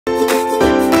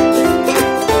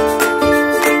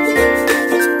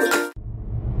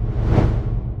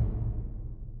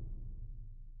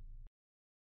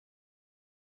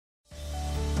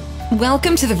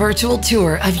Welcome to the virtual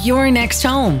tour of your next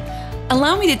home.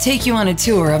 Allow me to take you on a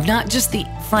tour of not just the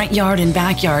front yard and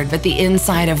backyard, but the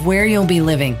inside of where you'll be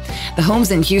living. The home's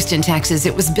in Houston, Texas.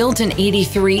 It was built in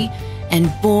 '83,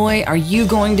 and boy, are you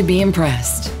going to be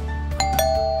impressed.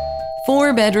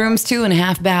 4 bedrooms,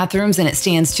 2.5 bathrooms, and it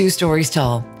stands 2 stories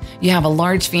tall. You have a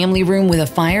large family room with a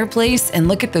fireplace, and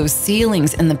look at those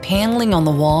ceilings and the paneling on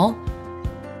the wall.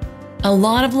 A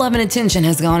lot of love and attention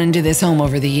has gone into this home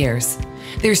over the years.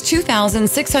 There's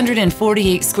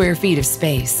 2,648 square feet of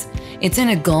space. It's in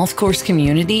a golf course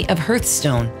community of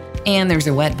Hearthstone, and there's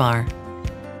a wet bar.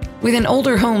 With an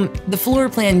older home, the floor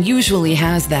plan usually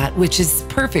has that, which is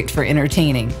perfect for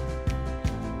entertaining.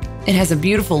 It has a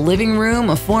beautiful living room,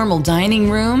 a formal dining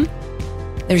room.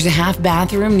 There's a half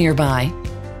bathroom nearby.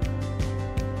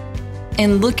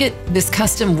 And look at this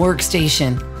custom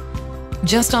workstation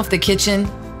just off the kitchen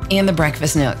and the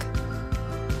breakfast nook.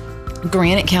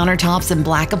 Granite countertops and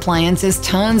black appliances,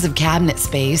 tons of cabinet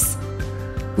space,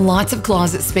 lots of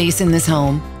closet space in this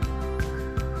home.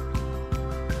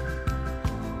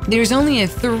 There's only a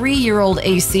 3-year-old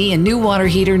AC, a new water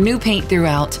heater, new paint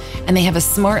throughout, and they have a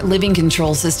smart living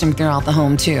control system throughout the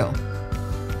home too.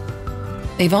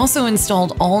 They've also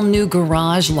installed all new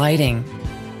garage lighting.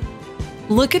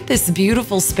 Look at this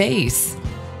beautiful space.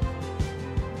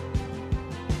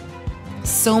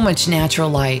 So much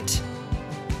natural light.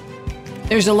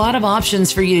 There's a lot of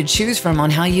options for you to choose from on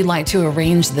how you'd like to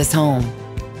arrange this home.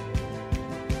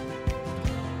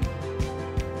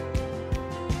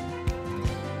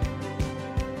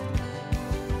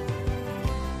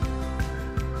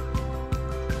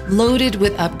 Loaded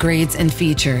with upgrades and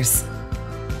features.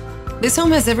 This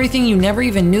home has everything you never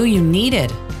even knew you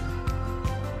needed.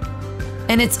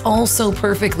 And it's all so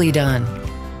perfectly done.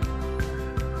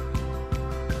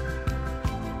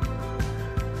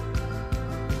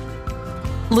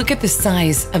 Look at the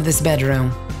size of this bedroom.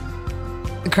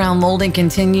 The crown molding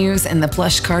continues and the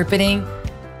plush carpeting.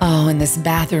 Oh, and this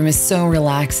bathroom is so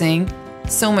relaxing.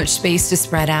 So much space to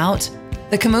spread out.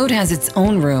 The commode has its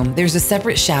own room. There's a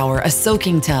separate shower, a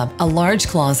soaking tub, a large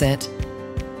closet,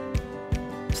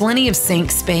 plenty of sink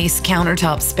space,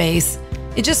 countertop space.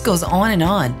 It just goes on and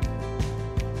on.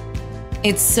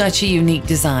 It's such a unique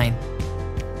design.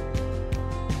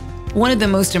 One of the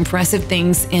most impressive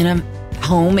things in a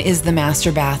home is the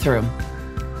master bathroom.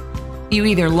 You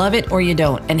either love it or you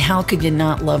don't, and how could you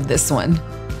not love this one?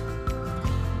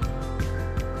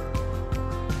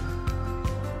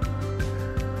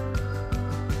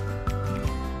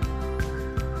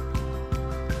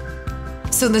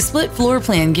 So the split floor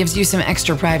plan gives you some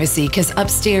extra privacy because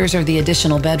upstairs are the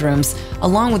additional bedrooms,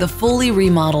 along with a fully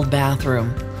remodeled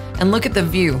bathroom. And look at the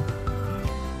view.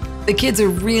 The kids are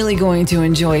really going to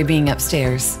enjoy being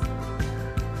upstairs.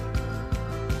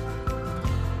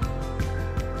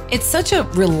 It's such a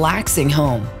relaxing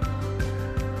home.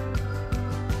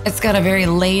 It's got a very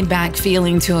laid-back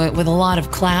feeling to it with a lot of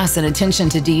class and attention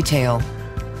to detail.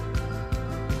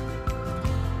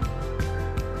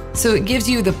 So it gives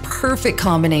you the perfect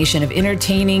combination of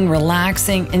entertaining,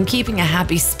 relaxing, and keeping a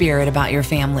happy spirit about your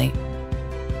family.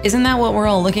 Isn't that what we're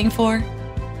all looking for?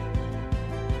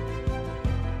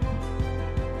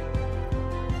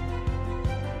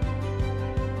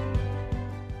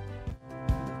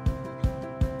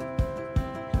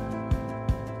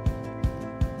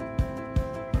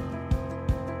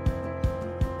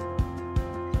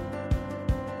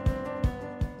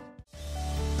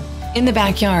 In the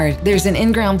backyard, there's an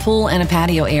in-ground pool and a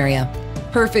patio area,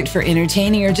 perfect for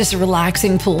entertaining or just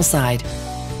relaxing poolside.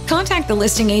 Contact the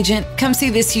listing agent, come see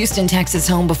this Houston, Texas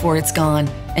home before it's gone,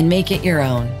 and make it your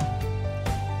own.